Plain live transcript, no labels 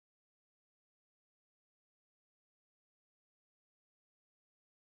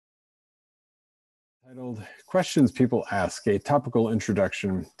Titled Questions People Ask, a topical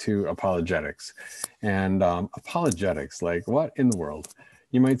introduction to apologetics. And apologetics, like what in the world?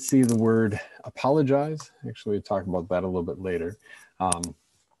 You might see the word apologize. Actually, we'll talk about that a little bit later.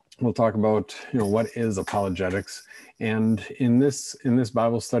 We'll talk about, what is apologetics. And in this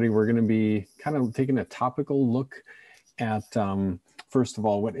Bible study, we're going to be kind of taking a topical look at, first of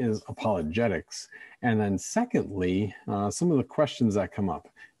all, what is apologetics? And then secondly, some of the questions that come up,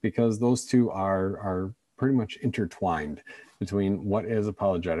 because those two are pretty much intertwined between what is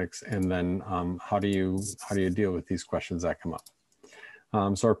apologetics and then how do you deal with these questions that come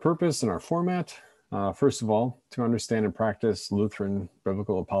up. So our purpose and our format, first of all, to understand and practice Lutheran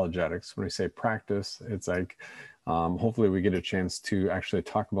biblical apologetics. When we say practice, it's like hopefully we get a chance to actually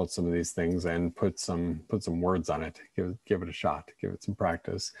talk about some of these things and put some words on it, give it a shot, give it some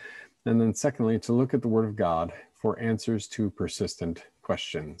practice. And then secondly, to look at the Word of God for answers to persistent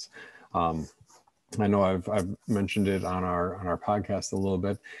questions. I know I've mentioned it on our podcast a little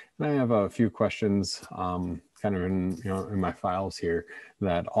bit, and I have a few questions kind of in my files here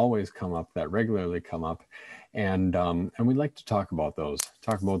that always come up, that regularly come up, and we'd like to talk about those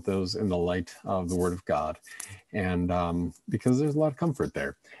in the light of the Word of God, and because there's a lot of comfort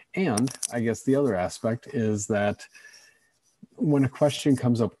there. And I guess the other aspect is that when a question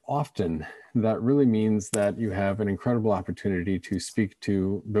comes up often, that really means that you have an incredible opportunity to speak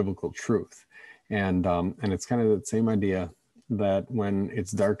to biblical truth. And it's kind of that same idea that when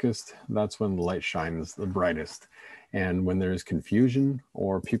it's darkest, that's when the light shines the brightest. And when there's confusion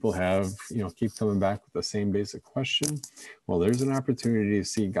or people have, keep coming back with the same basic question, well, there's an opportunity to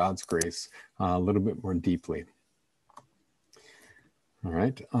see God's grace a little bit more deeply. All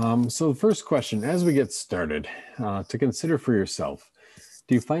right. So the first question, as we get started, to consider for yourself,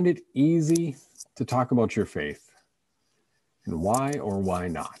 do you find it easy to talk about your faith? And why or why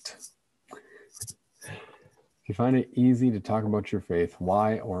not? Do you find it easy to talk about your faith?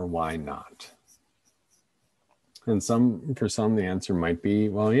 Why or why not? And for some, the answer might be,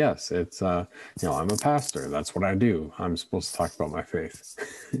 well, yes, it's, I'm a pastor. That's what I do. I'm supposed to talk about my faith,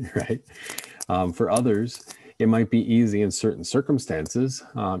 right? For others, it might be easy in certain circumstances,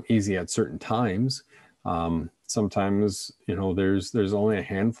 easy at certain times. Sometimes, there's only a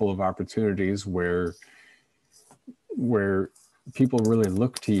handful of opportunities where people really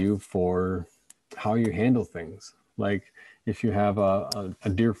look to you for how you handle things. Like if you have a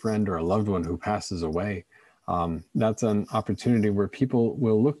dear friend or a loved one who passes away, that's an opportunity where people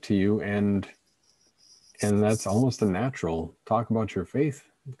will look to you, and that's almost a natural talk about your faith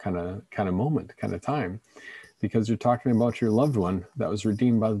kind of moment, kind of time. Because you're talking about your loved one that was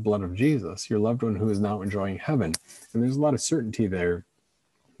redeemed by the blood of Jesus, your loved one who is now enjoying heaven. And there's a lot of certainty there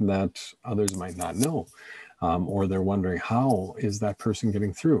that others might not know, or they're wondering, how is that person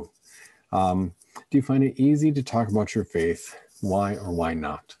getting through? Do you find it easy to talk about your faith? Why or why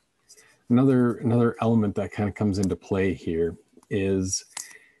not? Another element that kind of comes into play here is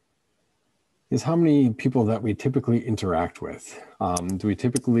how many people that we typically interact with. Do we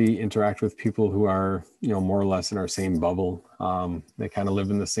typically interact with people who are, more or less in our same bubble? They kind of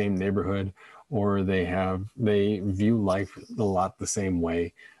live in the same neighborhood, or they view life a lot the same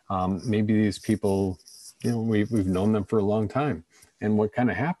way. Maybe these people, we've known them for a long time. And what kind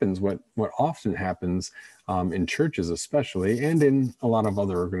of happens, what often happens in churches especially, and in a lot of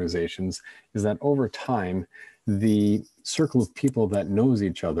other organizations, is that over time, the circle of people that knows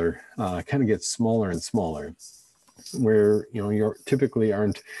each other kind of gets smaller and smaller, where you typically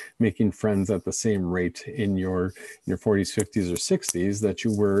aren't making friends at the same rate in your 40s, 50s, or 60s that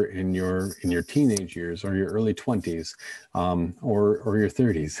you were in your teenage years or your early 20s, or your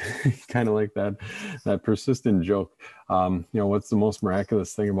 30s. Kind of like that persistent joke. What's the most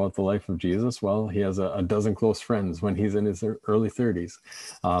miraculous thing about the life of Jesus? Well, he has a dozen close friends when he's in his early 30s.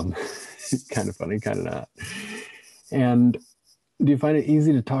 Kind of funny, kind of not. And do you find it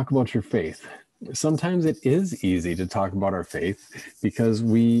easy to talk about your faith? Sometimes it is easy to talk about our faith because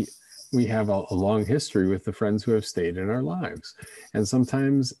we have a long history with the friends who have stayed in our lives. And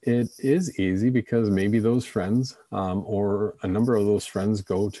sometimes it is easy because maybe those friends or a number of those friends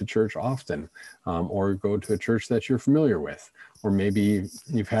go to church often, or go to a church that you're familiar with, or maybe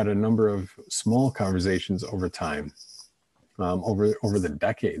you've had a number of small conversations over time. Over the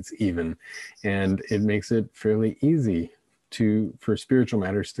decades even, and it makes it fairly easy for spiritual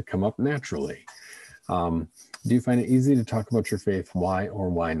matters to come up naturally. Do you find it easy to talk about your faith? Why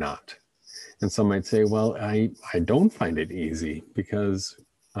or why not? And some might say, well, I don't find it easy because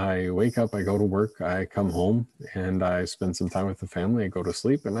I wake up, I go to work, I come home, and I spend some time with the family, I go to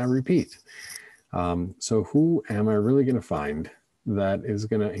sleep, and I repeat. So who am I really going to find that is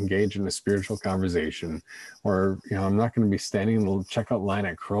going to engage in a spiritual conversation, or I'm not going to be standing in the checkout line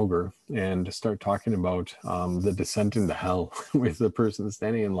at Kroger and start talking about the descent into hell with the person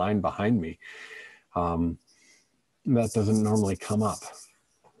standing in line behind me. That doesn't normally come up.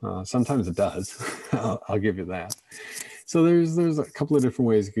 Sometimes it does. I'll give you that. So there's a couple of different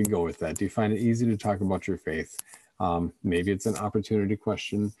ways you could go with that. Do you find it easy to talk about your faith? Maybe it's an opportunity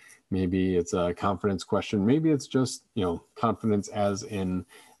question. Maybe it's a confidence question. Maybe it's just, confidence as in,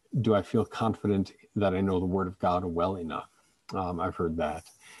 do I feel confident that I know the Word of God well enough? I've heard that.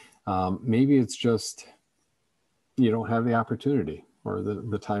 Maybe it's just you don't have the opportunity, or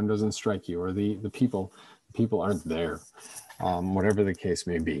the time doesn't strike you, or the people aren't there. Whatever the case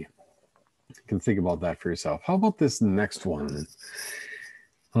may be. You can think about that for yourself. How about this next one?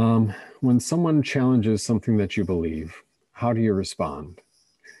 When someone challenges something that you believe, how do you respond?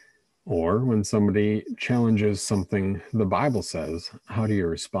 Or when somebody challenges something the Bible says, how do you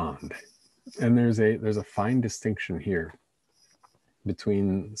respond? And there's a fine distinction here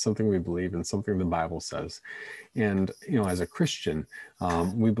between something we believe and something the Bible says. And, as a Christian,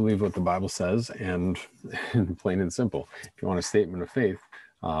 we believe what the Bible says, and plain and simple. If you want a statement of faith,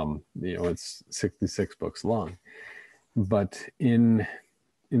 it's 66 books long. But in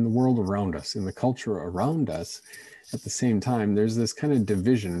the world around us, in the culture around us, at the same time, there's this kind of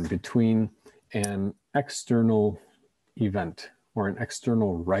division between an external event or an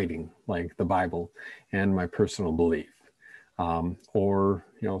external writing like the Bible and my personal belief. Or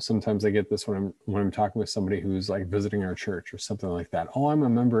sometimes I get this when I'm talking with somebody who's like visiting our church or something like that. Oh, I'm a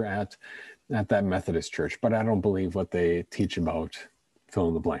member at that Methodist church, but I don't believe what they teach about fill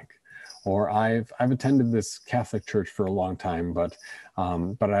in the blank. Or I've attended this Catholic church for a long time, but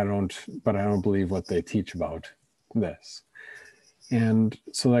I don't believe what they teach about this. And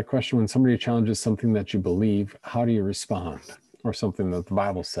so that question, when somebody challenges something that you believe, how do you respond? Or something that the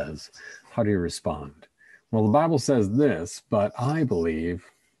Bible says, how do you respond? Well, the Bible says this, but I believe,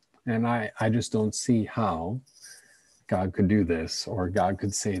 and I just don't see how God could do this or God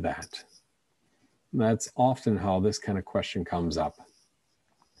could say that. That's often how this kind of question comes up.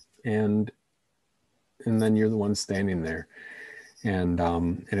 And then you're the one standing there. And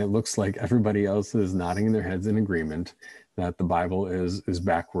it looks like everybody else is nodding their heads in agreement that the Bible is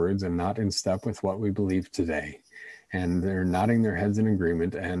backwards and not in step with what we believe today. And they're nodding their heads in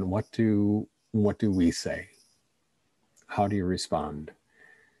agreement. And what do we say? How do you respond?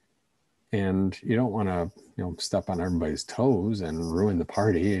 And you don't want to, step on everybody's toes and ruin the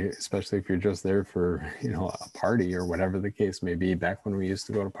party, especially if you're just there for, a party or whatever the case may be, back when we used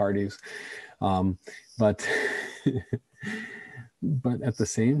to go to parties. But at the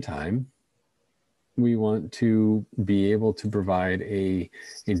same time, we want to be able to provide a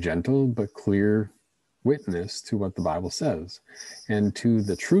gentle but clear witness to what the Bible says and to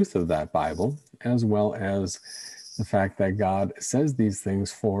the truth of that Bible, as well as the fact that God says these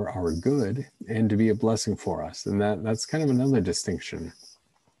things for our good and to be a blessing for us. And that's kind of another distinction,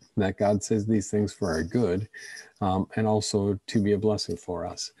 that God says these things for our good, and also to be a blessing for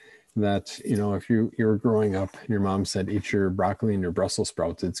us. That, if you're growing up and your mom said, eat your broccoli and your Brussels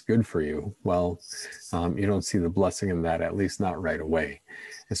sprouts, it's good for you. Well, you don't see the blessing in that, at least not right away,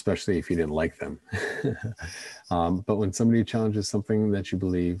 especially if you didn't like them. But when somebody challenges something that you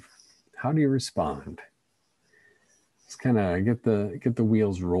believe, how do you respond? Let's kind of get the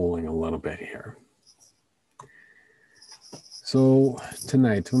wheels rolling a little bit here. So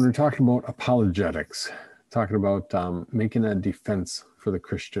tonight, when we're talking about apologetics, talking about making a defense for the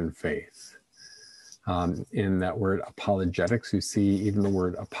Christian faith. In that word apologetics, you see even the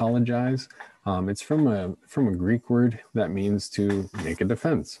word apologize. It's from a Greek word that means to make a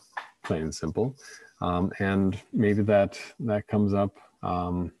defense, plain and simple. And maybe that comes up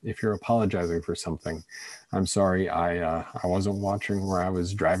if you're apologizing for something. I'm sorry, I wasn't watching where I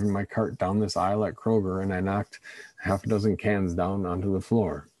was driving my cart down this aisle at Kroger and I knocked half a dozen cans down onto the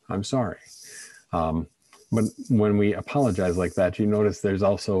floor. I'm sorry. But when we apologize like that, you notice there's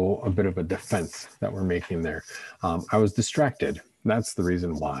also a bit of a defense that we're making there. I was distracted. That's the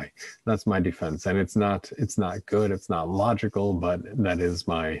reason why. That's my defense. And it's not good. It's not logical, but that is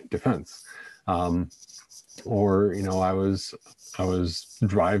my defense. Or, I was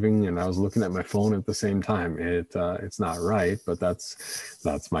driving and I was looking at my phone at the same time. It's not right, but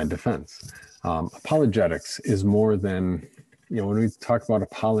that's my defense. Apologetics is more than, when we talk about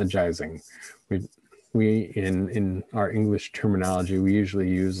apologizing, we in our English terminology, we usually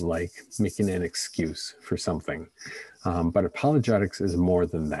use like making an excuse for something. But apologetics is more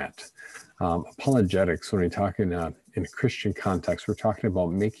than that. Apologetics, when we talk in a Christian context, we're talking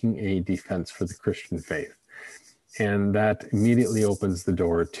about making a defense for the Christian faith. And that immediately opens the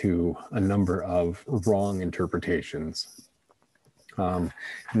door to a number of wrong interpretations.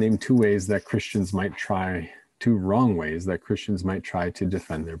 Name two wrong ways that Christians might try to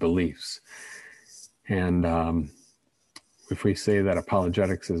defend their beliefs. And if we say that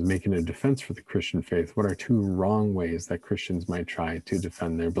apologetics is making a defense for the Christian faith, what are two wrong ways that Christians might try to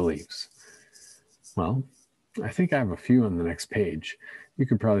defend their beliefs? Well, I think I have a few on the next page. You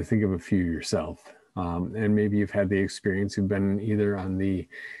could probably think of a few yourself. And maybe you've had the experience, maybe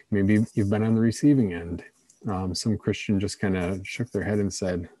you've been on the receiving end. Some Christian just kind of shook their head and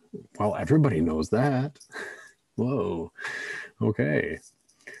said, well, everybody knows that. Whoa, okay.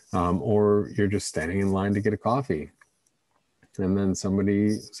 Or you're just standing in line to get a coffee, and then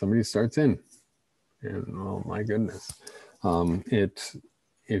somebody starts in, and oh my goodness,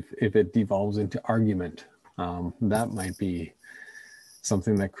 if it devolves into argument, that might be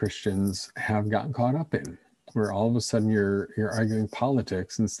something that Christians have gotten caught up in, where all of a sudden you're arguing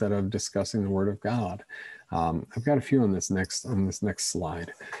politics instead of discussing the Word of God. I've got a few on this next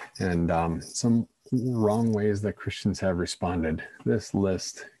slide, and some wrong ways that Christians have responded. This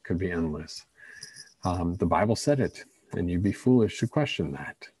list could be endless. The Bible said it, and you'd be foolish to question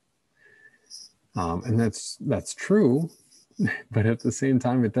that. And that's true, but at the same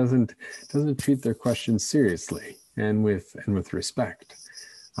time, it doesn't treat their questions seriously and with respect.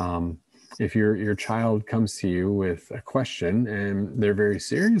 If your child comes to you with a question and they're very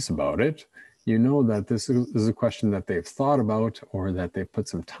serious about it, you know that this is a question that they've thought about or that they've put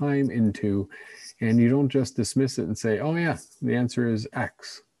some time into, and you don't just dismiss it and say, oh yeah, the answer is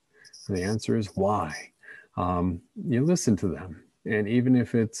X, the answer is Y. You listen to them, and even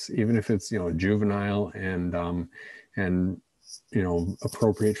if it's juvenile and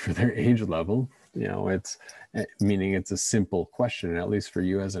appropriate for their age level, it's meaning it's a simple question, at least for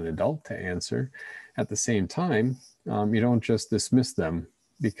you as an adult to answer. At the same time, you don't just dismiss them,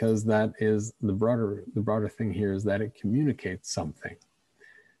 because that is the broader thing here is that it communicates something.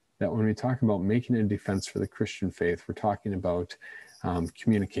 That when we talk about making a defense for the Christian faith, we're talking about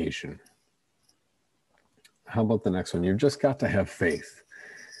communication. How about the next one? You've just got to have faith.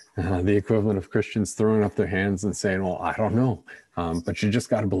 The equivalent of Christians throwing up their hands and saying, well, I don't know, but you just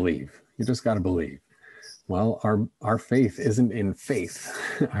got to believe. You just got to believe. Well, our faith isn't in faith.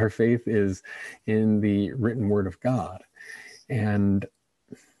 Our faith is in the written Word of God. And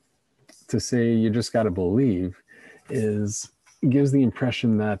to say you just got to believe gives the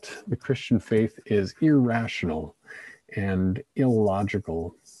impression that the Christian faith is irrational and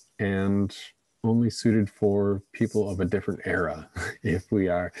illogical and only suited for people of a different era.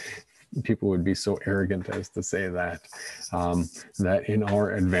 People would be so arrogant as to say that in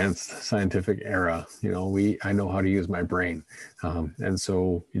our advanced scientific era, I know how to use my brain, and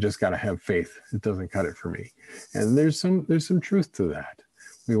so you just got to have faith. It doesn't cut it for me. And there's some truth to that.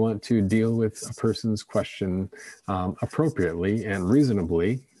 We want to deal with a person's question appropriately and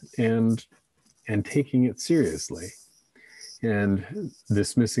reasonably, and taking it seriously. And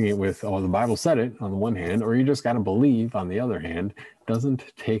dismissing it with, oh, the Bible said it on the one hand, or you just got to believe on the other hand, doesn't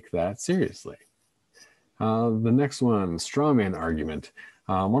take that seriously. The next one, straw man argument.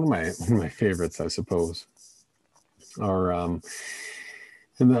 One of my favorites, I suppose, are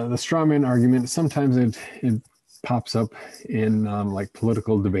the straw man argument. Sometimes it pops up in like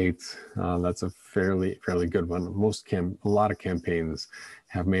political debates. That's a fairly good one. A lot of campaigns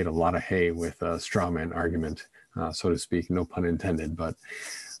have made a lot of hay with a straw man argument. So to speak, no pun intended, but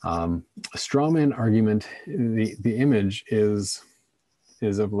a straw man argument, the image is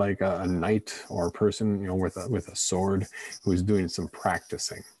of like a knight or a person, with a sword who's doing some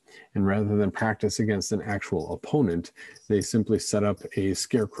practicing. And rather than practice against an actual opponent, they simply set up a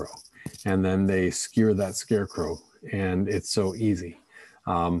scarecrow, and then they skewer that scarecrow, and it's so easy.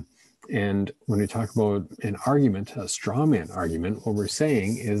 And when we talk about an argument, a straw man argument, what we're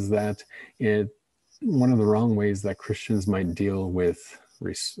saying is that one of the wrong ways that Christians might deal with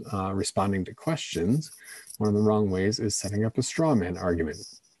responding to questions, one of the wrong ways is setting up a straw man argument,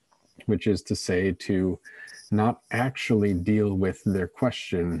 which is to say to not actually deal with their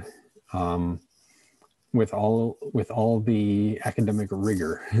question with all the academic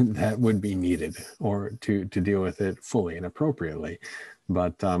rigor that would be needed, or to deal with it fully and appropriately,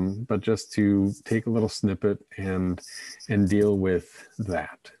 but just to take a little snippet and deal with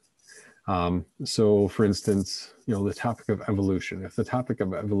that. So for instance, the topic of evolution, if the topic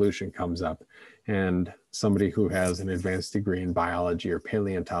of evolution comes up and somebody who has an advanced degree in biology or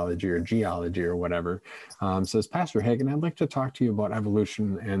paleontology or geology or whatever says, Pastor Hagen, I'd like to talk to you about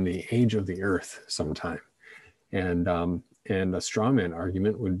evolution and the age of the earth sometime. And a straw man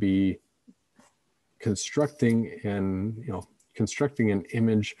argument would be constructing an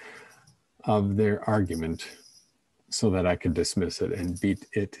image of their argument so that I could dismiss it and beat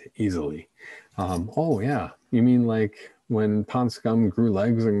it easily. Oh yeah, you mean like when Pond Scum grew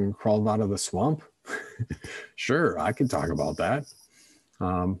legs and crawled out of the swamp? Sure, I could talk about that.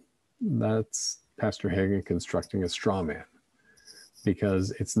 That's Pastor Hagen constructing a straw man,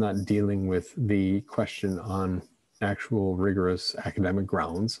 because it's not dealing with the question on actual rigorous academic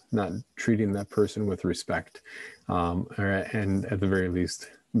grounds, not treating that person with respect, and at the very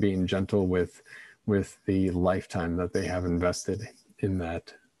least being gentle with the lifetime that they have invested in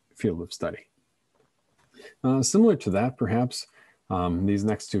that field of study. Similar to that, perhaps, these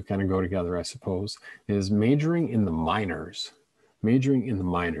next two kind of go together, I suppose, is majoring in the minors. Majoring in the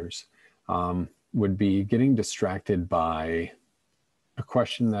minors would be getting distracted by a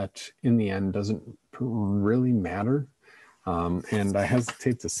question that in the end doesn't really matter. And I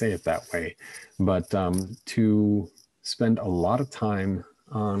hesitate to say it that way, but to spend a lot of time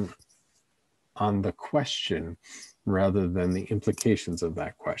on the question rather than the implications of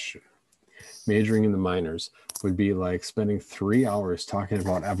that question. Majoring in the minors would be like spending 3 hours talking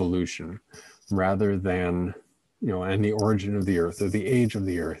about evolution rather than, and the origin of the earth or the age of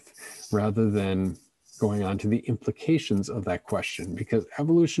the earth, rather than going on to the implications of that question, because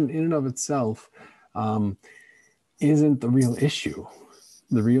evolution in and of itself isn't the real issue.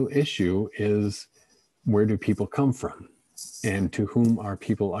 The real issue is, where do people come from, and to whom are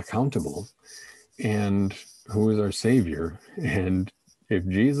people accountable, and who is our Savior? And if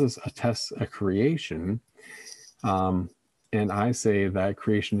Jesus attests a creation, and I say that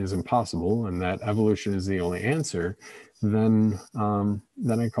creation is impossible and that evolution is the only answer, then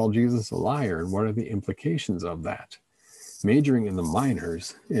I call Jesus a liar. And what are the implications of that? Majoring in the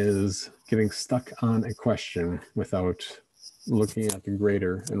minors is getting stuck on a question without looking at the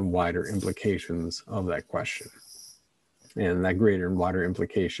greater and wider implications of that question. And that greater and wider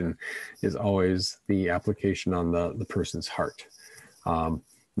implication is always the application on the person's heart.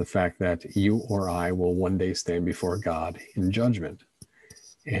 The fact that you or I will one day stand before God in judgment.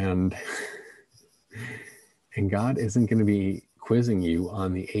 And God isn't going to be quizzing you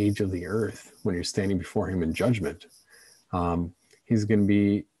on the age of the earth when you're standing before him in judgment. He's going to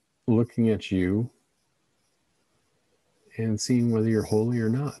be looking at you and seeing whether you're holy or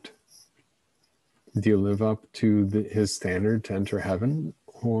not. Do you live up to his standard to enter heaven,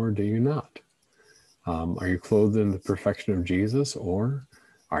 or do you not? Are you clothed in the perfection of Jesus, or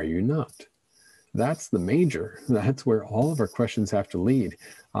are you not? That's the major. That's where all of our questions have to lead.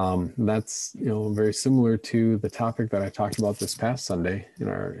 That's very similar to the topic that I talked about this past Sunday in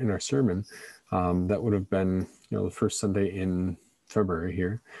our sermon. That would have been the first Sunday in February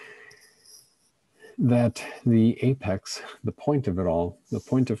here. That the apex, the point of it all, the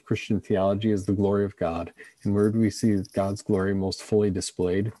point of Christian theology is the glory of God. And where do we see God's glory most fully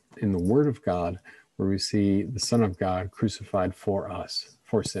displayed? In the Word of God, where we see the Son of God crucified for us,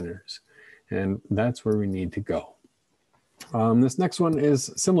 for sinners. And that's where we need to go. This next one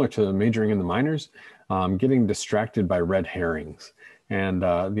is similar to majoring in the minors, getting distracted by red herrings. And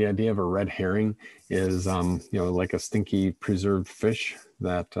the idea of a red herring is, like a stinky preserved fish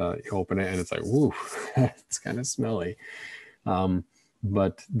that you open it and it's like, woo, it's kind of smelly.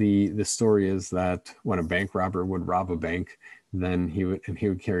 But the story is that when a bank robber would rob a bank, then he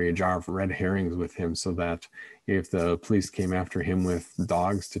would carry a jar of red herrings with him, so that if the police came after him with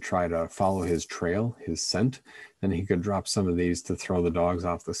dogs to try to follow his trail, his scent, then he could drop some of these to throw the dogs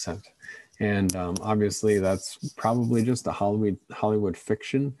off the scent. And obviously that's probably just a Hollywood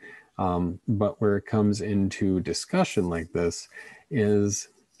fiction. But where it comes into discussion like this is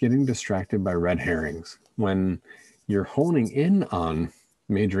getting distracted by red herrings. When you're honing in on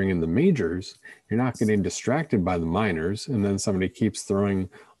majoring in the majors, you're not getting distracted by the minors, and then somebody keeps throwing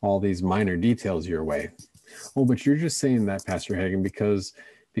all these minor details your way. Oh, but you're just saying that, Pastor Hagen, because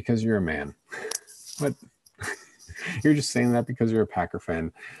you're a man. What? You're just saying that because you're a Packer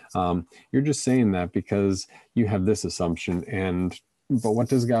fan. You're just saying that because you have this assumption. But what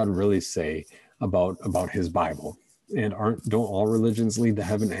does God really say about his Bible? And don't all religions lead to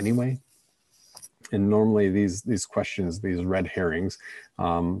heaven anyway? And normally these questions, these red herrings,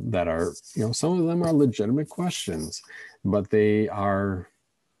 that are, some of them are legitimate questions, but they are,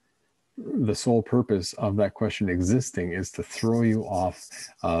 the sole purpose of that question existing is to throw you off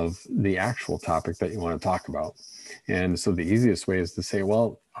of the actual topic that you want to talk about. And so the easiest way is to say,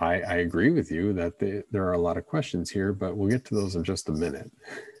 well, I agree with you that there are a lot of questions here, but we'll get to those in just a minute.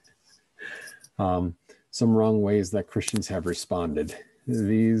 Some wrong ways that Christians have responded.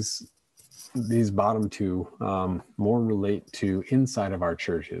 These bottom two more relate to inside of our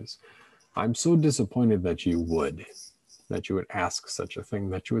churches. I'm so disappointed that you would ask such a thing,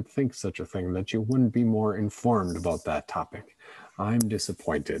 that you would think such a thing, that you wouldn't be more informed about that topic. I'm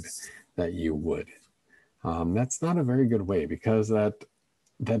disappointed that you would. That's not a very good way, because that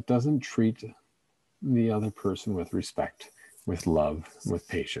doesn't treat the other person with respect, with love, with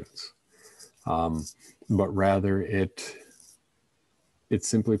patience. But rather it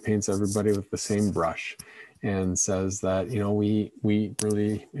simply paints everybody with the same brush and says that, we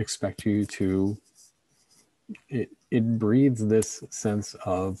really expect you to, it breeds this sense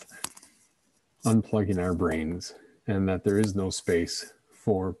of unplugging our brains, and that there is no space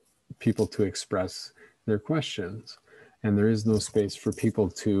for people to express their questions, and there is no space for people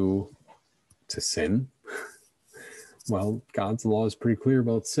to sin. Well, God's law is pretty clear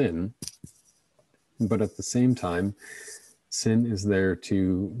about sin, but at the same time, sin is there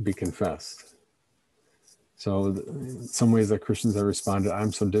to be confessed. So in some ways that Christians have responded,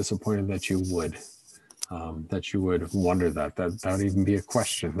 I'm so disappointed that you would wonder that would even be a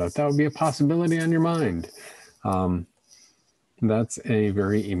question, that would be a possibility on your mind. That's a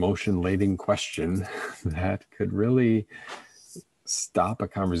very emotion-laden question that could really stop a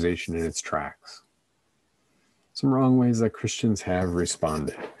conversation in its tracks. Some wrong ways that Christians have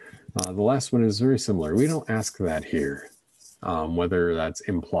responded. The last one is very similar. We don't ask that here, whether that's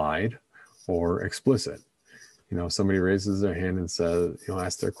implied or explicit. Somebody raises their hand and says,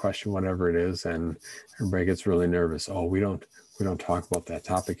 ask their question, whatever it is, and everybody gets really nervous. Oh, we don't talk about that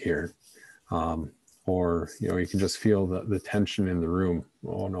topic here. Or, you can just feel the tension in the room.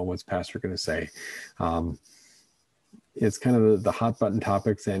 Oh no, what's pastor going to say? It's kind of the hot button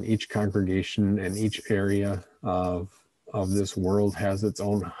topics, and each congregation and each area of this world has its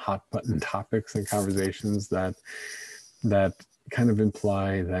own hot button topics and conversations that kind of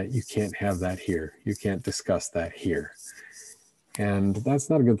imply that you can't have that here. You can't discuss that here. And that's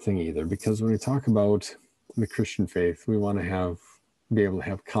not a good thing either, because when we talk about the Christian faith, we want to be able to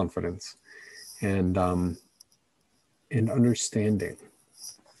have confidence and understanding.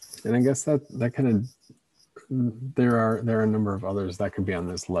 And I guess that kind of, there are a number of others that could be on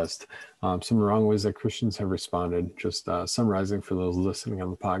this list. Some wrong ways that Christians have responded, just summarizing for those listening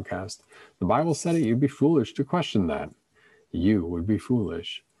on the podcast. The Bible said it, you'd be foolish to question that. You would be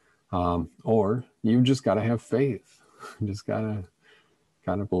foolish. Or you've just got to have faith. You just gotta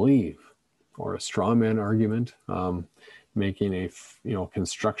believe. Or a straw man argument, making a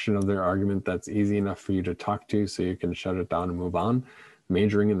construction of their argument that's easy enough for you to talk to so you can shut it down and move on.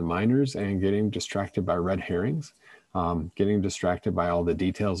 Majoring in the minors and getting distracted by red herrings, getting distracted by all the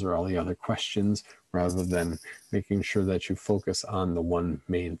details or all the other questions, rather than making sure that you focus on the one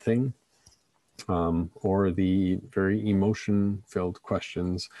main thing. Or the very emotion-filled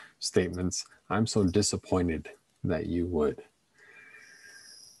questions, statements, I'm so disappointed that you would.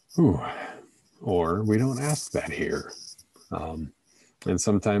 Ooh. Or we don't ask that here. And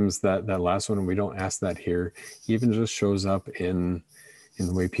sometimes that last one, we don't ask that here, even just shows up in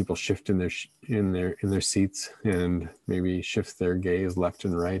the way people shift in their seats, and maybe shift their gaze left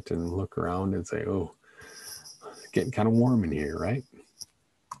and right and look around and say, oh, it's getting kind of warm in here, right?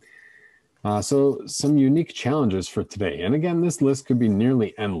 So some unique challenges for today. And again, this list could be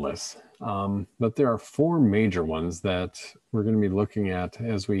nearly endless, but there are 4 major ones that we're going to be looking at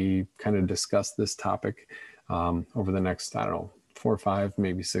as we kind of discuss this topic over the next, 4 or 5,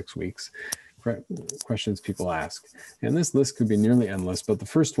 maybe 6 weeks. Questions people ask. And this list could be nearly endless, but the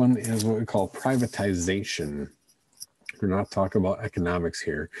first one is what we call privatization. We're not talking about economics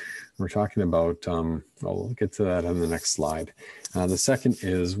here. We're talking about, we'll get to that on the next slide. The second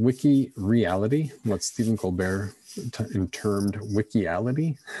is wiki reality, what Stephen Colbert termed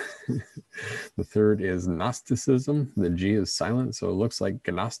wikiality. The third is Gnosticism. The G is silent, so it looks like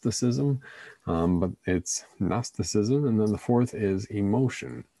Gnosticism, but it's Gnosticism. And then the fourth is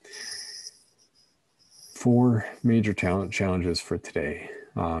emotion. 4 major challenges for today.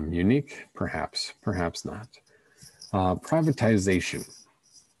 Unique, perhaps not. Privatization.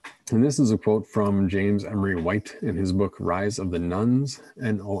 And this is a quote from James Emery White in his book, Rise of the Nones,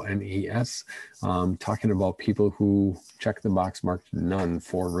 N-O-N-E-S, talking about people who check the box marked none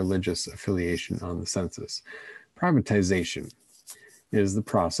for religious affiliation on the census. Privatization is the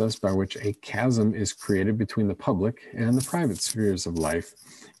process by which a chasm is created between the public and the private spheres of life,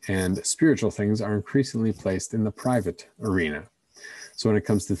 and spiritual things are increasingly placed in the private arena. So when it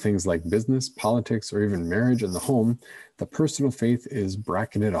comes to things like business, politics, or even marriage and the home, the personal faith is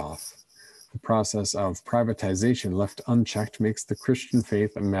bracketed off. The process of privatization left unchecked makes the Christian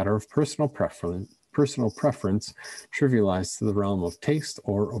faith a matter of personal preference, trivialized to the realm of taste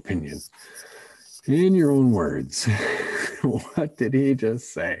or opinion. In your own words, what did he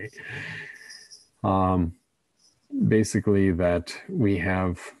just say? Basically, that we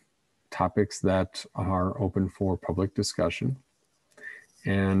have topics that are open for public discussion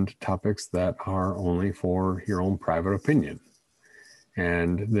and topics that are only for your own private opinion.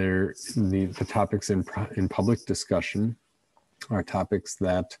 And the topics in public discussion are topics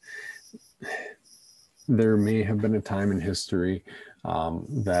that there may have been a time in history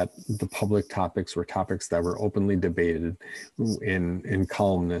that the public topics were topics that were openly debated in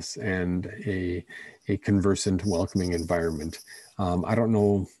calmness and a conversant, welcoming environment. I don't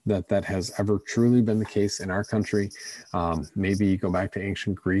know that that has ever truly been the case in our country. Maybe go back to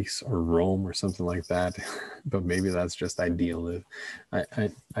ancient Greece or Rome or something like that, but maybe that's just idealism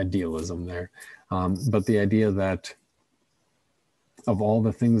there. But the idea that of all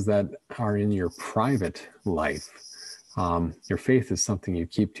the things that are in your private life, your faith is something you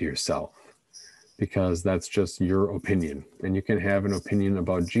keep to yourself, because that's just your opinion. And you can have an opinion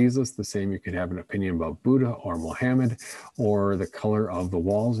about Jesus the same you could have an opinion about Buddha or Muhammad or the color of the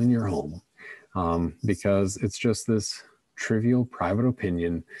walls in your home, because it's just this trivial private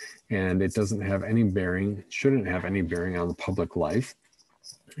opinion, and it doesn't have any bearing, shouldn't have any bearing on the public life,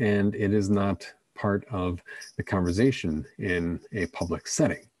 and it is not part of the conversation in a public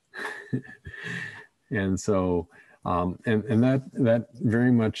setting. And so and that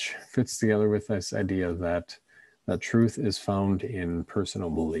very much fits together with this idea that truth is found in personal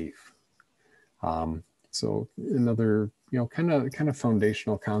belief. So another, kind of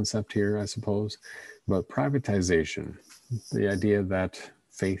foundational concept here, I suppose, but privatization, the idea that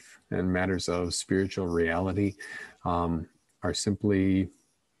faith and matters of spiritual reality are simply,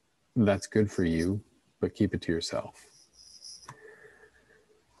 that's good for you, but keep it to yourself.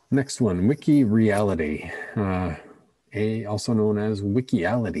 Next one, wiki reality, also known as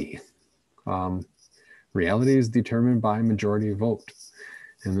wikiality. Reality is determined by majority vote.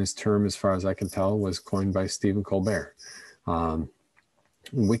 And this term, as far as I can tell, was coined by Stephen Colbert.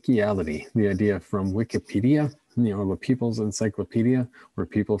 Wikiality, the idea from Wikipedia, the People's Encyclopedia, where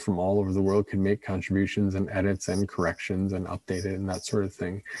people from all over the world can make contributions and edits and corrections and update it and that sort of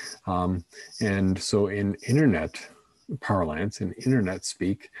thing. And so in internet parlance, in internet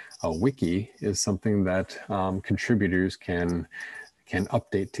speak, a wiki is something that contributors can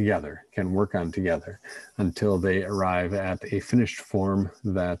update together, can work on together until they arrive at a finished form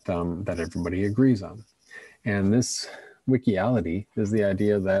that that everybody agrees on. And this wikiality is the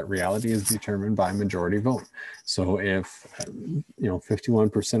idea that reality is determined by majority vote. So if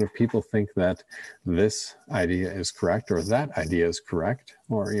 51% of people think that this idea is correct or that idea is correct,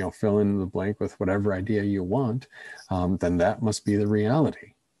 or fill in the blank with whatever idea you want, then that must be the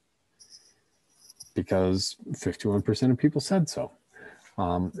reality, because 51% of people said so.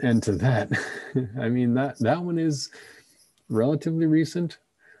 And to that, I mean, that one is relatively recent,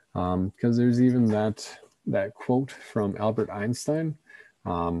 because there's even that quote from Albert Einstein,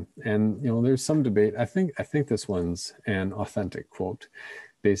 and there's some debate. I think this one's an authentic quote,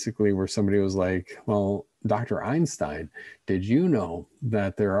 basically, where somebody was like, well, Dr. Einstein, did you know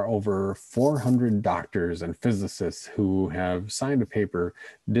that there are over 400 doctors and physicists who have signed a paper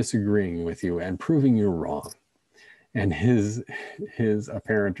disagreeing with you and proving you wrong? And his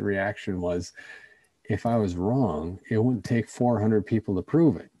apparent reaction was, if I was wrong, it wouldn't take 400 people to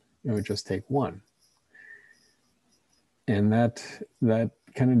prove it. It would just take one. And that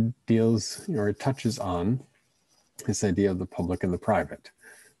kind of deals, or it touches on this idea of the public and the private,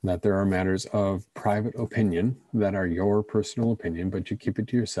 that there are matters of private opinion that are your personal opinion, but you keep it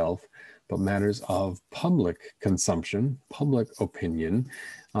to yourself. But matters of public consumption, public opinion,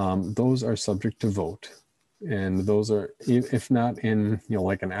 those are subject to vote. And those are, if not in,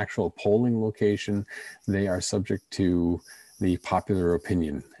 like an actual polling location, they are subject to the popular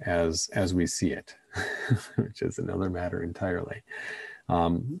opinion as we see it, which is another matter entirely.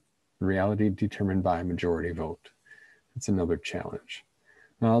 Reality determined by majority vote. It's another challenge.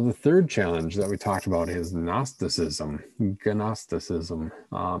 Now, the third challenge that we talked about is Gnosticism.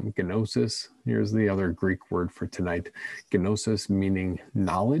 Gnosis, here's the other Greek word for tonight. Gnosis meaning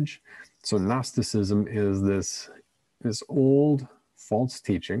knowledge. So Gnosticism is this old false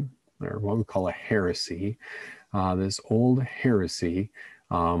teaching, or what we call a heresy, this old heresy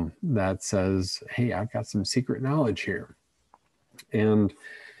that says, hey, I've got some secret knowledge here. And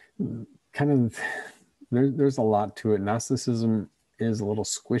kind of, there's a lot to it. Gnosticism is a little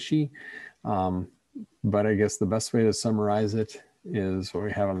squishy, but I guess the best way to summarize it is what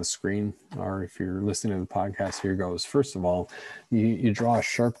we have on the screen, or if you're listening to the podcast, here goes. First of all, you draw a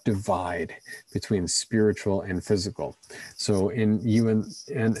sharp divide between spiritual and physical. So in you and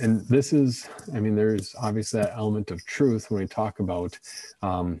this is, I mean, there's obviously that element of truth when we talk about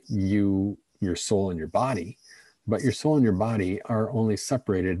your soul and your body, but your soul and your body are only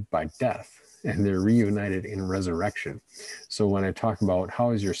separated by death, and they're reunited in resurrection. So when I talk about how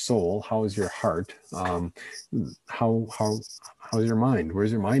is your soul, how is your heart, how's your mind?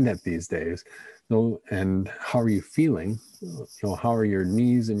 Where's your mind at these days? And how are you feeling? How are your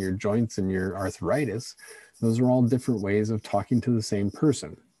knees and your joints and your arthritis? Those are all different ways of talking to the same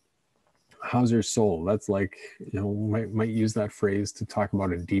person. How's your soul? That's like, might use that phrase to talk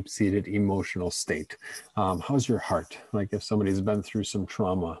about a deep-seated emotional state. How's your heart? Like if somebody's been through some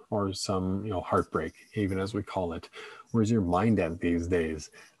trauma or some, heartbreak, even as we call it, where's your mind at these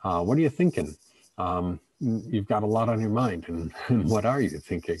days? What are you thinking? You've got a lot on your mind, and what are you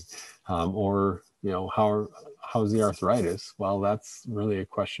thinking? How's the arthritis? Well, that's really a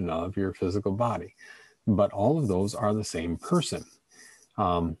question of your physical body, but all of those are the same person.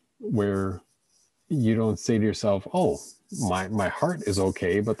 Where you don't say to yourself, oh, my heart is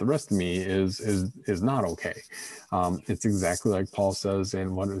okay, but the rest of me is not okay. It's exactly like Paul says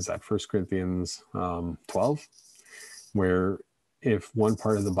in, what is that, 1 Corinthians 12, where if one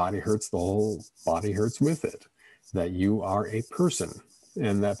part of the body hurts, the whole body hurts with it, that you are a person.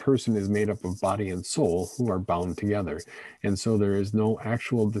 And that person is made up of body and soul who are bound together. And so there is no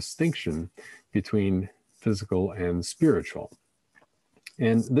actual distinction between physical and spiritual.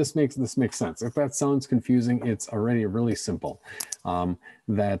 And this makes sense. If that sounds confusing, it's already really simple.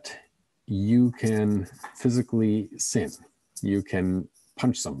 That you can physically sin. You can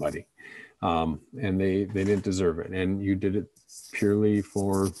punch somebody, and they didn't deserve it, and you did it purely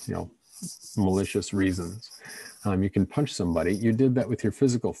for malicious reasons. You can punch somebody. You did that with your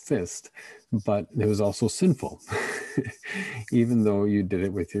physical fist, but it was also sinful, even though you did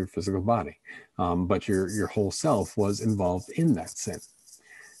it with your physical body. But your whole self was involved in that sin.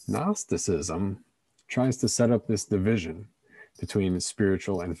 Gnosticism tries to set up this division between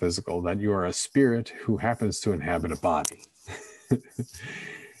spiritual and physical, that you are a spirit who happens to inhabit a body.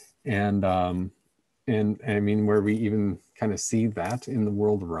 And I mean, where we even kind of see that in the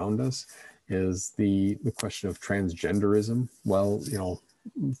world around us is the question of transgenderism. Well,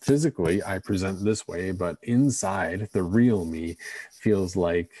 physically I present this way, but inside the real me feels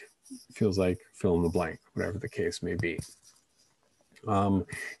like fill in the blank, whatever the case may be.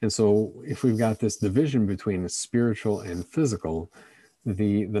 And so if we've got this division between spiritual and physical,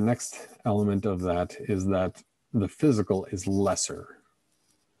 the next element of that is that the physical is lesser.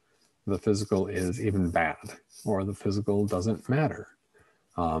 The physical is even bad, or the physical doesn't matter.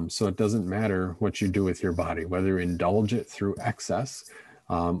 So it doesn't matter what you do with your body, whether you indulge it through excess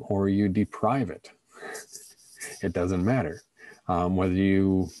or you deprive it. It doesn't matter. Whether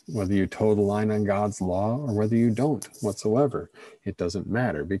you toe the line on God's law or whether you don't whatsoever, it doesn't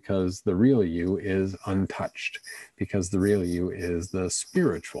matter, because the real you is untouched, because the real you is the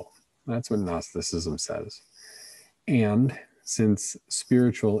spiritual. That's what Gnosticism says. And since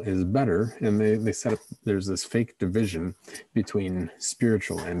spiritual is better, and they set up, there's this fake division between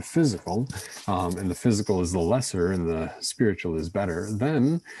spiritual and physical, and the physical is the lesser and the spiritual is better,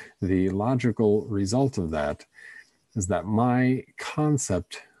 then the logical result of that is that my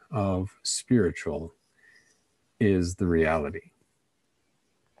concept of spiritual is the reality.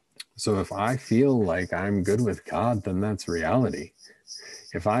 So if I feel like I'm good with God, then that's reality.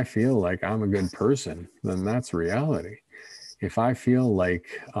 If I feel like I'm a good person, then that's reality. If I feel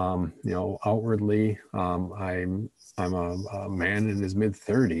like, outwardly, I'm a man in his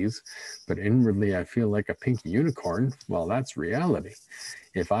mid-30s, but inwardly I feel like a pink unicorn, well, that's reality.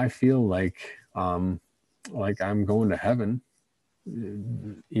 If I feel like I'm going to heaven,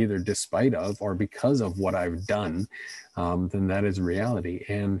 either despite of or because of what I've done, then that is reality.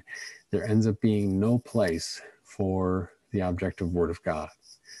 And there ends up being no place for the objective word of God.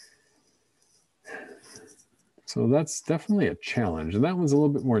 So that's definitely a challenge. And that one's a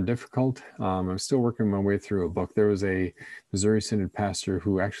little bit more difficult. I'm still working my way through a book. There was a Missouri Synod pastor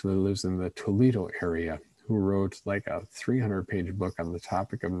who actually lives in the Toledo area, who wrote like a 300-page book on the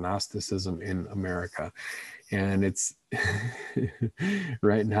topic of Gnosticism in America. And it's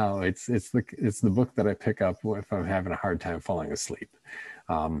right now, it's the book that I pick up if I'm having a hard time falling asleep.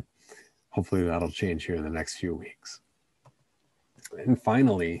 Hopefully that'll change here in the next few weeks. And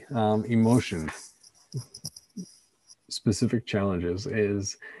finally, emotion. Specific challenges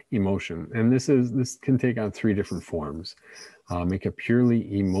is emotion. And this can take on three different forms. Make a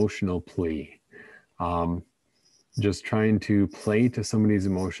purely emotional plea. just trying to play to somebody's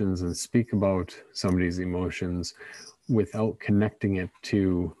emotions and speak about somebody's emotions without connecting it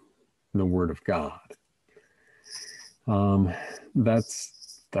to the Word of God. That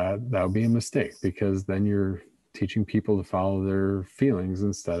would be a mistake, because then you're teaching people to follow their feelings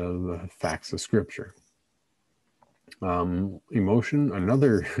instead of the facts of Scripture. Emotion,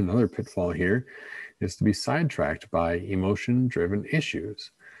 another pitfall here is to be sidetracked by emotion-driven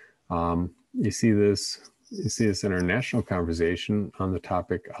issues. You see this in our national conversation on the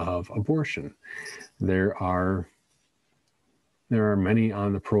topic of abortion. There are many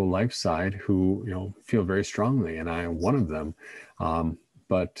on the pro-life side who feel very strongly, and I am one of them.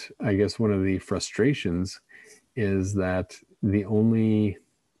 But I guess one of the frustrations is that the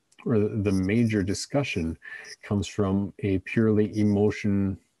major discussion comes from a purely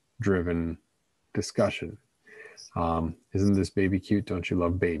emotion-driven discussion. Isn't this baby cute? Don't you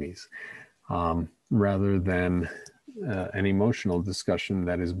love babies? Rather than an emotional discussion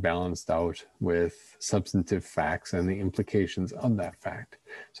that is balanced out with substantive facts and the implications of that fact.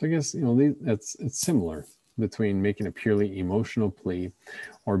 So I guess it's similar between making a purely emotional plea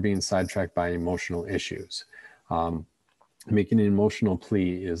or being sidetracked by emotional issues. Making an emotional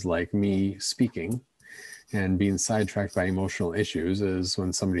plea is like me speaking, and being sidetracked by emotional issues is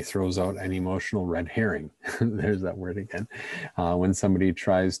when somebody throws out an emotional red herring. There's that word again. When somebody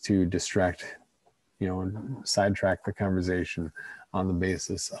tries to distract, and sidetrack the conversation on the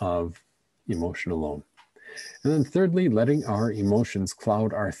basis of emotion alone. And then thirdly, letting our emotions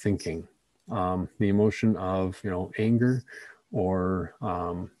cloud our thinking. The emotion of, anger,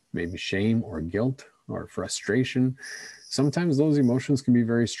 or maybe shame or guilt or frustration. Sometimes those emotions can be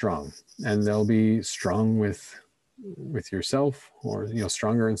very strong, and they'll be strong with yourself, or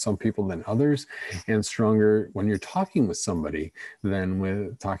stronger in some people than others, and stronger when you're talking with somebody than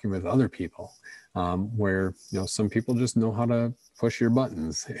with talking with other people, where some people just know how to push your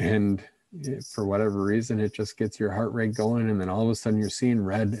buttons, and for whatever reason it just gets your heart rate going, and then all of a sudden you're seeing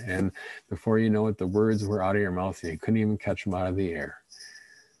red, and before you know it, the words were out of your mouth and you couldn't even catch them out of the air.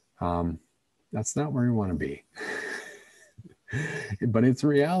 That's not where you want to be. But it's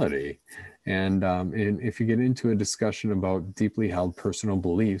reality. And if you get into a discussion about deeply held personal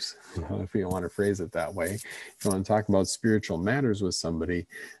beliefs, if you want to phrase it that way, if you want to talk about spiritual matters with somebody,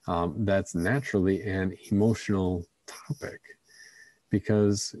 that's naturally an emotional topic,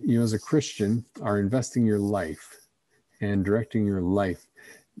 because you as a Christian are investing your life and directing your life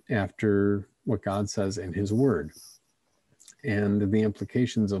after what God says in His Word. And the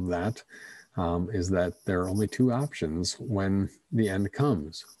implications of that is that there are only two options when the end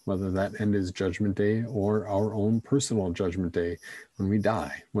comes, whether that end is Judgment Day or our own personal Judgment Day when we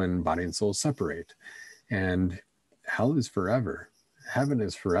die, when body and soul separate. And hell is forever. Heaven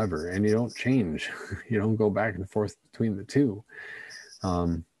is forever, and you don't change. You don't go back and forth between the two.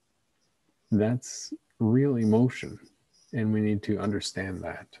 That's real emotion, and we need to understand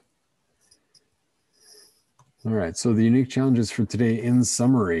that. All right, so the unique challenges for today, in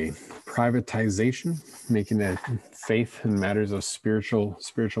summary: privatization, making a faith in matters of spiritual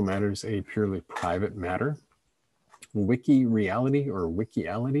matters a purely private matter. Wiki reality, or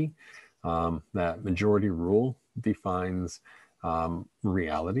wikiality, that majority rule defines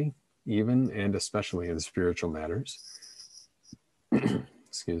reality, even and especially in spiritual matters.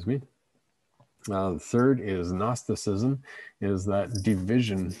 Excuse me. The third is Gnosticism, is that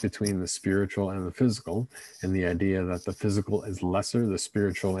division between the spiritual and the physical, and the idea that the physical is lesser, the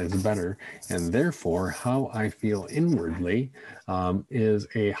spiritual is better, and therefore how I feel inwardly is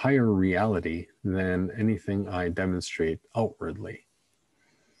a higher reality than anything I demonstrate outwardly.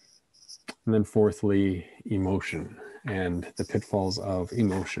 And then fourthly, emotion and the pitfalls of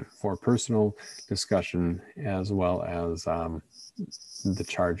emotion for personal discussion, as well as the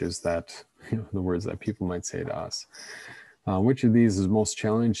charges that, the words that people might say to us. Which of these is most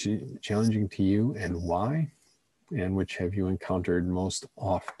challenging to you, and why? And which have you encountered most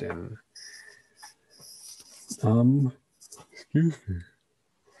often? Excuse me.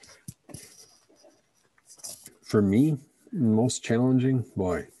 For me, most challenging,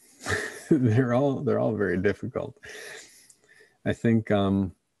 boy, they're all very difficult. I think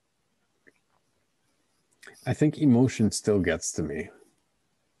emotion still gets to me.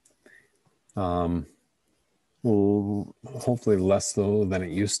 Well, hopefully less so than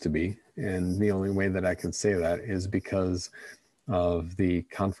it used to be. And the only way that I can say that is because of the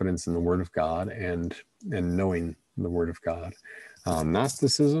confidence in the Word of God and knowing the Word of God.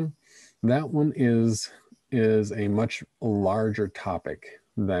 Gnosticism, that one is a much larger topic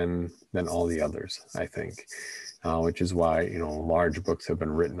than all the others, I think, which is why large books have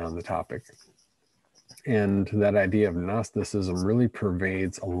been written on the topic. And that idea of Gnosticism really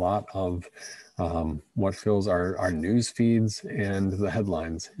pervades a lot of what fills our news feeds and the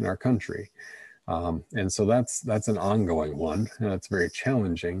headlines in our country. And so that's an ongoing one, and it's very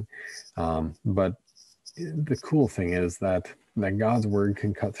challenging. But the cool thing is that God's word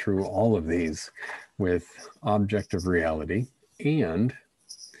can cut through all of these with objective reality, and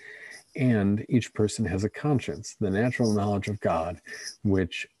each person has a conscience, the natural knowledge of God,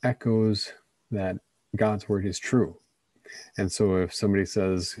 which echoes that God's word is true. And so if somebody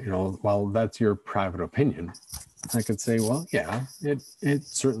says, well, that's your private opinion, I could say, well, yeah, it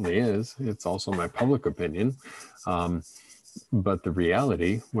certainly is. It's also my public opinion. But the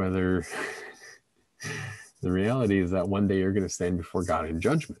reality is that one day you're going to stand before God in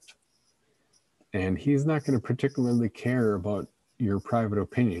judgment. And he's not going to particularly care about your private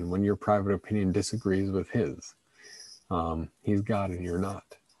opinion when your private opinion disagrees with his. He's God and you're not.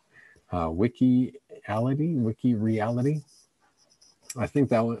 Wiki reality. I think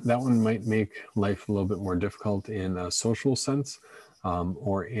that one might make life a little bit more difficult in a social sense,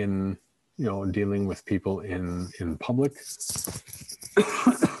 or in dealing with people in public,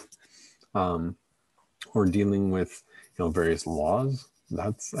 or dealing with various laws.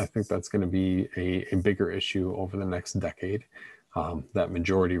 I think that's going to be a bigger issue over the next decade. That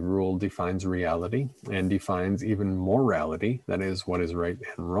majority rule defines reality and defines even morality, that is, what is right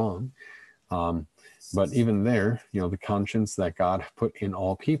and wrong. But even there, the conscience that God put in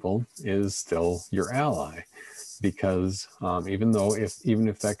all people is still your ally, because even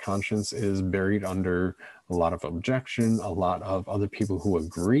if that conscience is buried under a lot of objection, a lot of other people who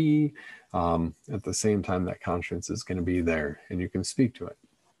agree, at the same time, that conscience is going to be there and you can speak to it.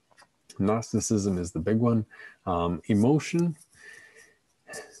 Gnosticism is the big one. Emotion.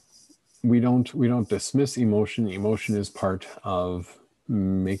 We don't dismiss emotion. Emotion is part of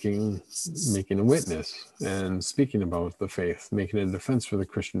making a witness and speaking about the faith, making a defense for the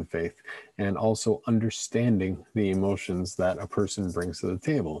Christian faith, and also understanding the emotions that a person brings to the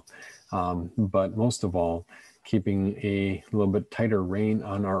table. But most of all, keeping a little bit tighter rein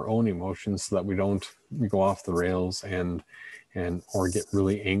on our own emotions so that we go off the rails or get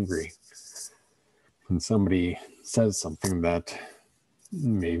really angry when somebody says something that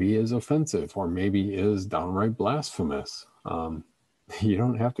maybe is offensive or maybe is downright blasphemous. You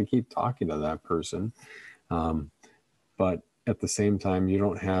don't have to keep talking to that person. But at the same time, you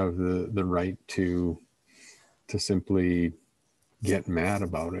don't have the right to simply get mad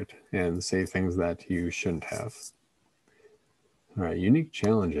about it and say things that you shouldn't have. All right, unique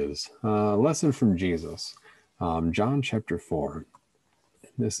challenges. Lesson from Jesus. John chapter 4.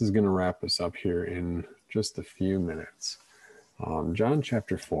 This is going to wrap us up here in just a few minutes. John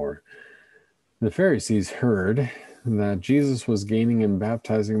chapter 4. The Pharisees heard that Jesus was gaining and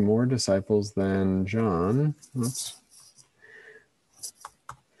baptizing more disciples than John.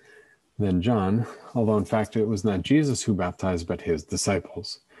 Although in fact it was not Jesus who baptized, but his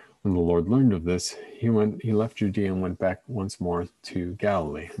disciples. When the Lord learned of this, he left Judea and went back once more to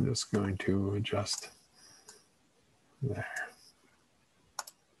Galilee. I'm just going to adjust there.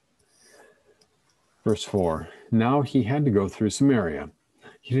 Verse 4. Now he had to go through Samaria.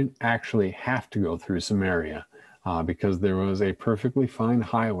 He didn't actually have to go through Samaria, because there was a perfectly fine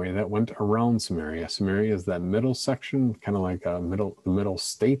highway that went around Samaria. Samaria is that middle section, kind of like the middle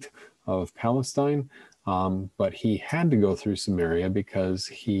state of Palestine. But he had to go through Samaria because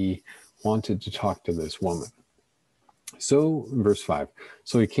he wanted to talk to this woman. So, verse 5.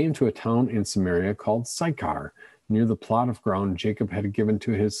 So he came to a town in Samaria called Sychar, near the plot of ground Jacob had given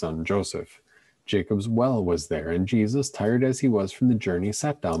to his son Joseph. Jacob's well was there, and Jesus, tired as he was from the journey,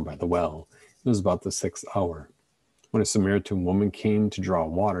 sat down by the well. It was about the 6th hour. When a Samaritan woman came to draw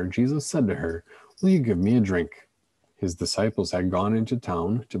water, Jesus said to her, "Will you give me a drink?" His disciples had gone into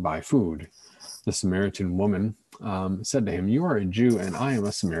town to buy food. The Samaritan woman said to him, "You are a Jew, and I am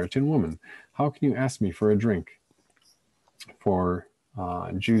a Samaritan woman. How can you ask me for a drink?" For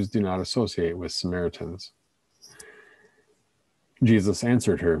Jews do not associate with Samaritans. Jesus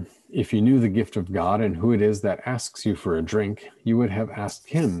answered her, "If you knew the gift of God and who it is that asks you for a drink, you would have asked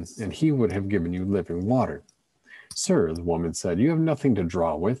him, and he would have given you living water." "Sir," the woman said, "you have nothing to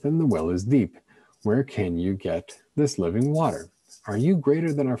draw with, and the well is deep. Where can you get this living water? Are you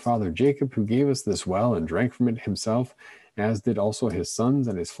greater than our father Jacob, who gave us this well and drank from it himself, as did also his sons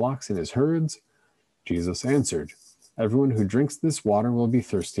and his flocks and his herds?" Jesus answered, "Everyone who drinks this water will be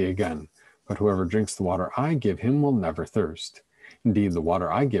thirsty again, but whoever drinks the water I give him will never thirst. Indeed, the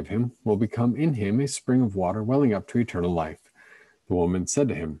water I give him will become in him a spring of water welling up to eternal life." The woman said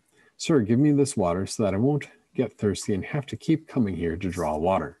to him, "Sir, give me this water so that I won't get thirsty and have to keep coming here to draw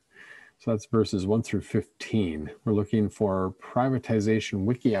water." So that's verses 1 through 15. We're looking for privatization,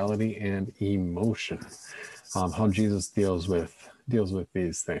 wikiality, and emotion. How Jesus deals with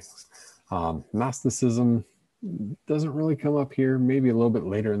these things. Gnosticism doesn't really come up here. Maybe a little bit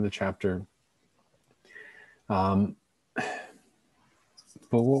later in the chapter. But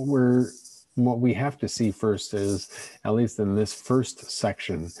what we have to see first is, at least in this first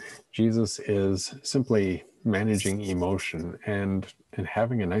section, Jesus is simply managing emotion and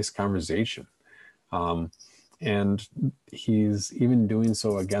having a nice conversation. And he's even doing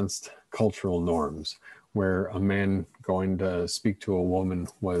so against cultural norms, where a man going to speak to a woman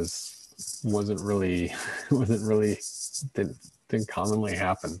wasn't really didn't commonly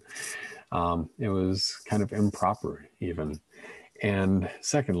happen. It was kind of improper even. And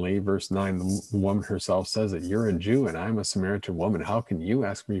secondly, verse 9, the woman herself says that you're a Jew and I'm a Samaritan woman. How can you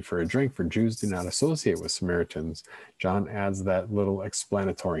ask me for a drink? For Jews do not associate with Samaritans. John adds that little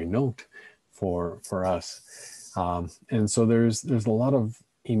explanatory note for us. And so there's a lot of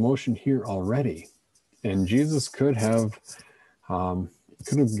emotion here already. And Jesus could have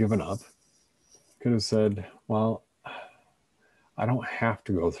given up, could have said, well, I don't have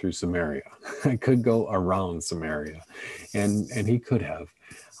to go through Samaria. I could go around Samaria. And he could have.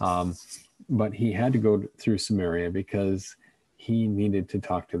 But he had to go through Samaria because he needed to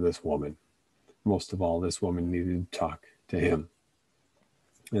talk to this woman. Most of all, this woman needed to talk to him.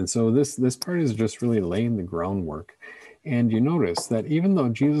 And so this part is just really laying the groundwork. And you notice that even though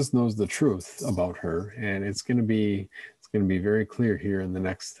Jesus knows the truth about her, and it's going to be very clear here in the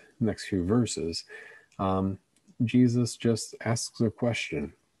next few verses, Jesus just asks a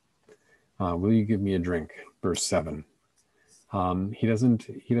question. Will you give me a drink? Verse 7. He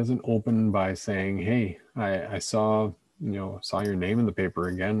doesn't open by saying, hey, I saw your name in the paper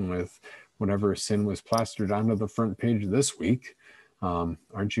again with whatever sin was plastered onto the front page this week.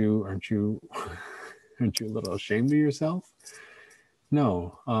 Aren't you a little ashamed of yourself?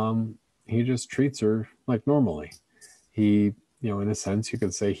 No. He just treats her like normally. He, in a sense, you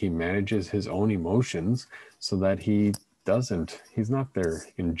could say he manages his own emotions so that he's not there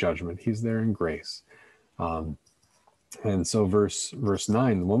in judgment. He's there in grace. And so verse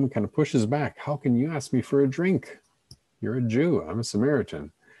 9, the woman kind of pushes back. How can you ask me for a drink? You're a Jew. I'm a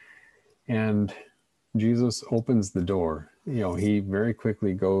Samaritan. And Jesus opens the door. He very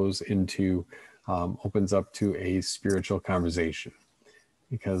quickly goes into, opens up to a spiritual conversation,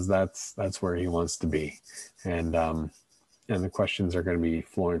 because that's where he wants to be. And the questions are going to be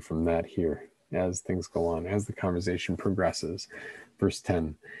flowing from that here as things go on, as the conversation progresses. Verse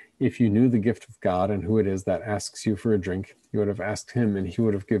 10, if you knew the gift of God and who it is that asks you for a drink, you would have asked him and he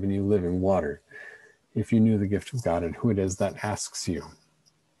would have given you living water. If you knew the gift of God and who it is that asks you,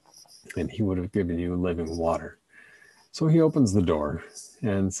 and he would have given you living water. So he opens the door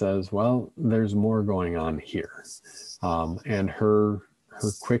and says, well, there's more going on here. And her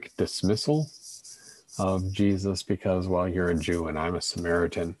quick dismissal of Jesus because, well, you're a Jew and I'm a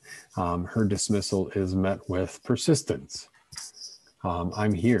Samaritan, her dismissal is met with persistence.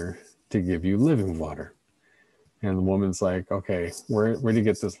 I'm here to give you living water. And the woman's like, okay, where do you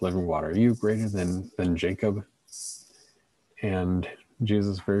get this living water? Are you greater than Jacob? And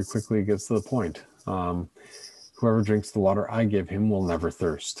Jesus very quickly gets to the point. Whoever drinks the water I give him will never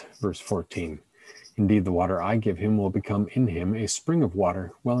thirst. Verse 14. Indeed, the water I give him will become in him a spring of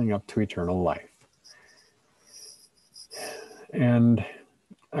water welling up to eternal life. And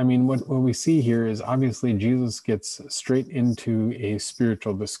I mean, what we see here is obviously Jesus gets straight into a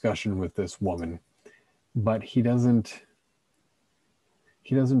spiritual discussion with this woman, but he doesn't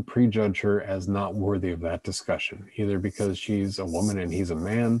prejudge her as not worthy of that discussion, either because she's a woman and he's a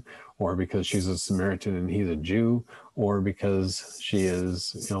man, or because she's a Samaritan and he's a Jew, or because she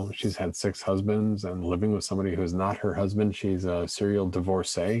is, she's had 6 husbands and living with somebody who's not her husband. She's a serial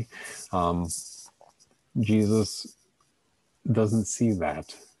divorcee. Jesus doesn't see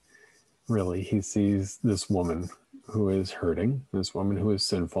that, really. He sees this woman who is hurting, this woman who is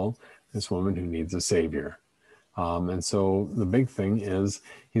sinful, this woman who needs a savior. And so the big thing is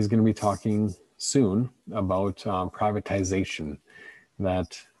he's going to be talking soon about privatization,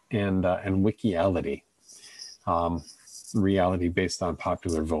 and wikiality, reality based on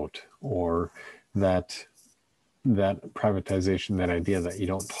popular vote, or that privatization, that idea that you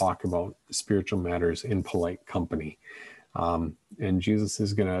don't talk about spiritual matters in polite company. And Jesus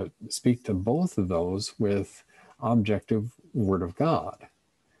is going to speak to both of those with objective Word of God,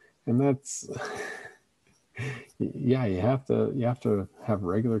 and that's. Yeah, you have to have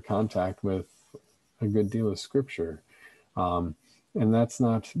regular contact with a good deal of Scripture, and that's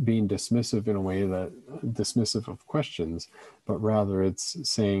not being dismissive in a way that dismissive of questions, but rather it's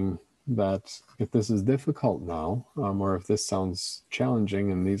saying, that if this is difficult now, or if this sounds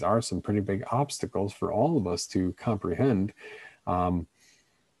challenging, and these are some pretty big obstacles for all of us to comprehend,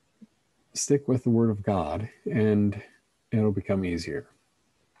 stick with the Word of God and it'll become easier.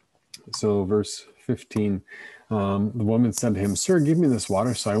 So verse 15, the woman said to him, "Sir, give me this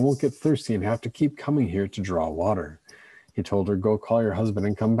water so I won't get thirsty and have to keep coming here to draw water." He told her, "Go call your husband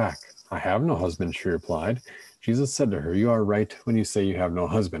and come back." "I have no husband," she replied. Jesus said to her, "You are right when you say you have no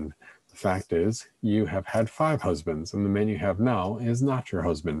husband. The fact is, you have had 5 husbands, and the man you have now is not your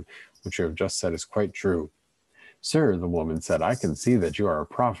husband. What you have just said is quite true." "Sir," the woman said, "I can see that you are a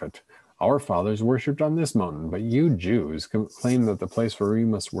prophet. Our fathers worshipped on this mountain, but you Jews claim that the place where we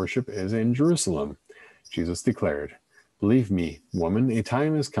must worship is in Jerusalem." Jesus declared, "Believe me, woman, a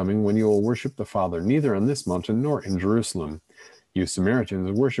time is coming when you will worship the Father neither on this mountain nor in Jerusalem. You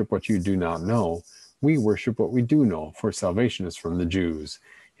Samaritans worship what you do not know. We worship what we do know, for salvation is from the Jews.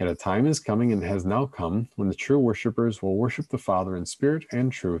 Yet a time is coming and has now come when the true worshipers will worship the Father in spirit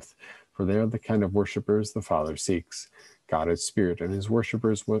and truth, for they are the kind of worshipers the Father seeks. God is spirit, and his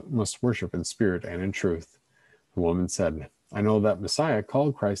worshipers must worship in spirit and in truth." The woman said, "I know that Messiah,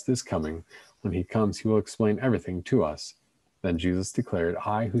 called Christ, is coming. When he comes, he will explain everything to us." Then Jesus declared,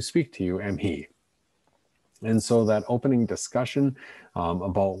 "I who speak to you am he." And so that opening discussion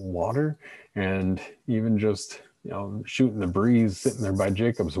about water, and even just shooting the breeze, sitting there by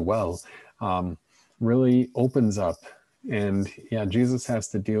Jacob's well, really opens up. And yeah, Jesus has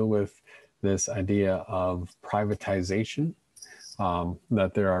to deal with this idea of privatization,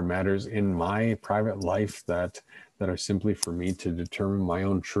 that there are matters in my private life that are simply for me to determine my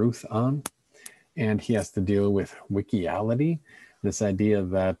own truth on. And he has to deal with wikiality, this idea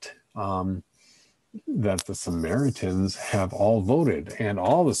that that the Samaritans have all voted, and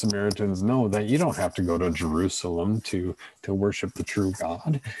all the Samaritans know that you don't have to go to Jerusalem to worship the true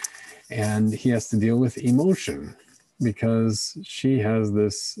God. And he has to deal with emotion, because she has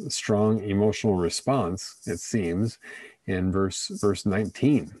this strong emotional response, it seems, in verse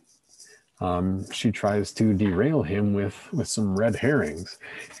 19. She tries to derail him with some red herrings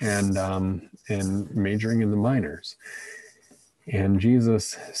and majoring in the minors. And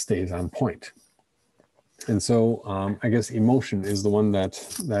Jesus stays on point. And so I guess emotion is the one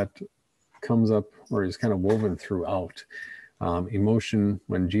that comes up, or is kind of woven throughout. Emotion,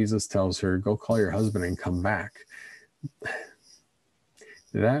 when Jesus tells her, "Go call your husband and come back,"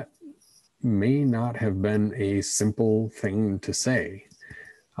 that may not have been a simple thing to say.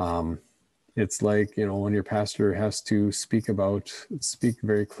 It's like, when your pastor has to speak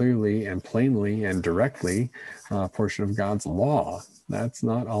very clearly and plainly and directly a portion of God's law. That's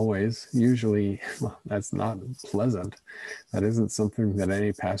not always, usually, that's not pleasant. That isn't something that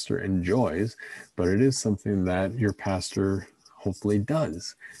any pastor enjoys, but it is something that your pastor hopefully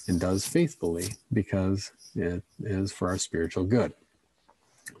does, and does faithfully, because it is for our spiritual good.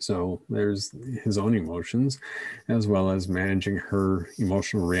 So there's his own emotions, as well as managing her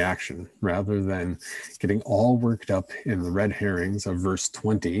emotional reaction, rather than getting all worked up in the red herrings of verse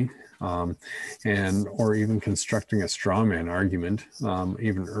 20, or even constructing a straw man argument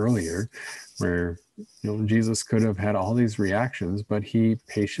even earlier, where Jesus could have had all these reactions, but he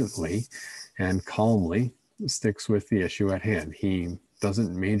patiently and calmly sticks with the issue at hand. He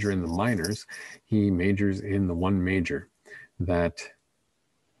doesn't major in the minors; he majors in the one major that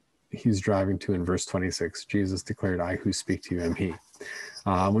he's driving to in verse 26. Jesus declared, "I who speak to you am he."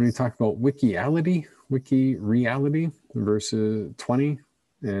 When we talk about wiki-reality, verses 20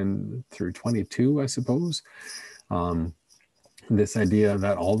 and through 22, I suppose, this idea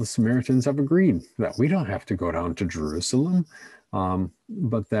that all the Samaritans have agreed that we don't have to go down to Jerusalem,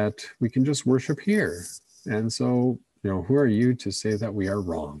 but that we can just worship here. And so, who are you to say that we are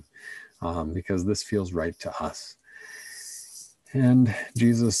wrong? Because this feels right to us. And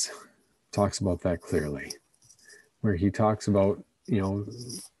Jesus talks about that clearly, where he talks about,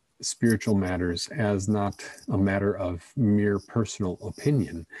 spiritual matters as not a matter of mere personal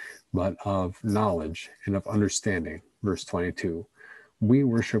opinion, but of knowledge and of understanding. Verse 22, "We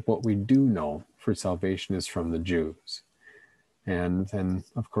worship what we do know, for salvation is from the Jews." And then,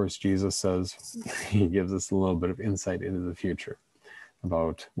 of course, Jesus says, he gives us a little bit of insight into the future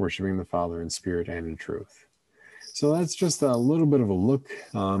about worshiping the Father in spirit and in truth. So that's just a little bit of a look.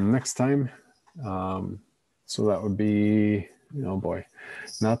 Next time, so that would be,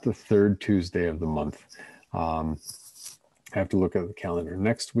 not the third Tuesday of the month. I have to look at the calendar.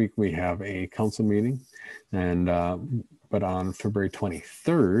 Next week we have a council meeting, and but on February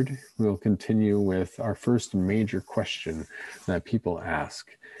 23rd, we'll continue with our first major question that people ask,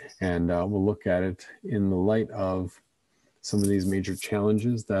 and we'll look at it in the light of some of these major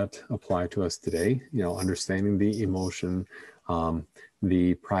challenges that apply to us today, understanding the emotion,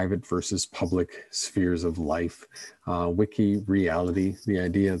 the private versus public spheres of life, wiki reality, the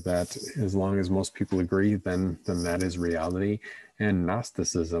idea that as long as most people agree, then that is reality, and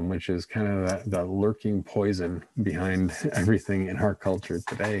Gnosticism, which is kind of that lurking poison behind everything in our culture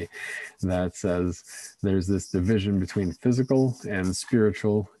today that says there's this division between physical and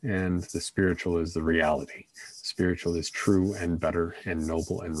spiritual, and the spiritual is the reality. Spiritual is true and better and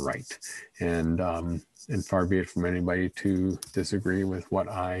noble and right. And far be it from anybody to disagree with what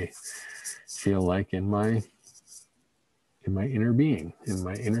I feel like in my inner being, in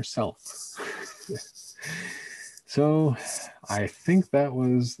my inner self. So I think that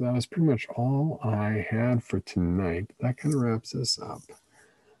was pretty much all I had for tonight. That kind of wraps us up.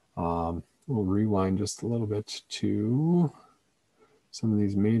 We'll rewind just a little bit to some of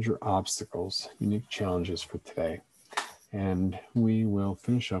these major obstacles, unique challenges for today. And we will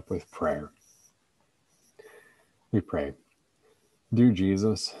finish up with prayer. We pray. Dear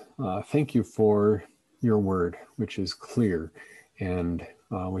Jesus, thank you for your word, which is clear and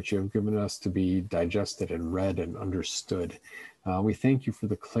which you have given us to be digested and read and understood. We thank you for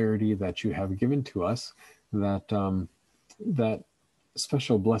the clarity that you have given to us, that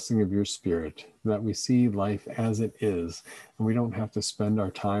special blessing of your Spirit, that we see life as it is, and we don't have to spend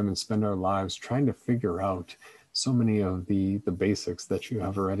our time and spend our lives trying to figure out so many of the basics that you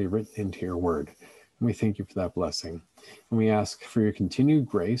have already written into your word. And we thank you for that blessing. And we ask for your continued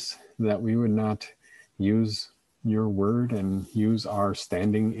grace, that we would not use your word and use our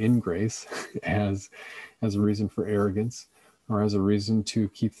standing in grace as a reason for arrogance or as a reason to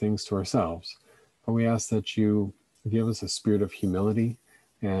keep things to ourselves. But we ask that you give us a spirit of humility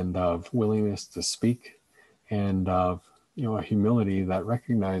and of willingness to speak, and of a humility that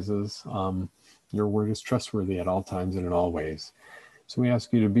recognizes your word is trustworthy at all times and in all ways. So we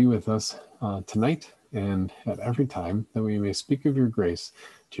ask you to be with us tonight and at every time, that we may speak of your grace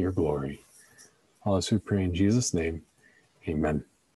to your glory. All this we pray in Jesus' name. Amen.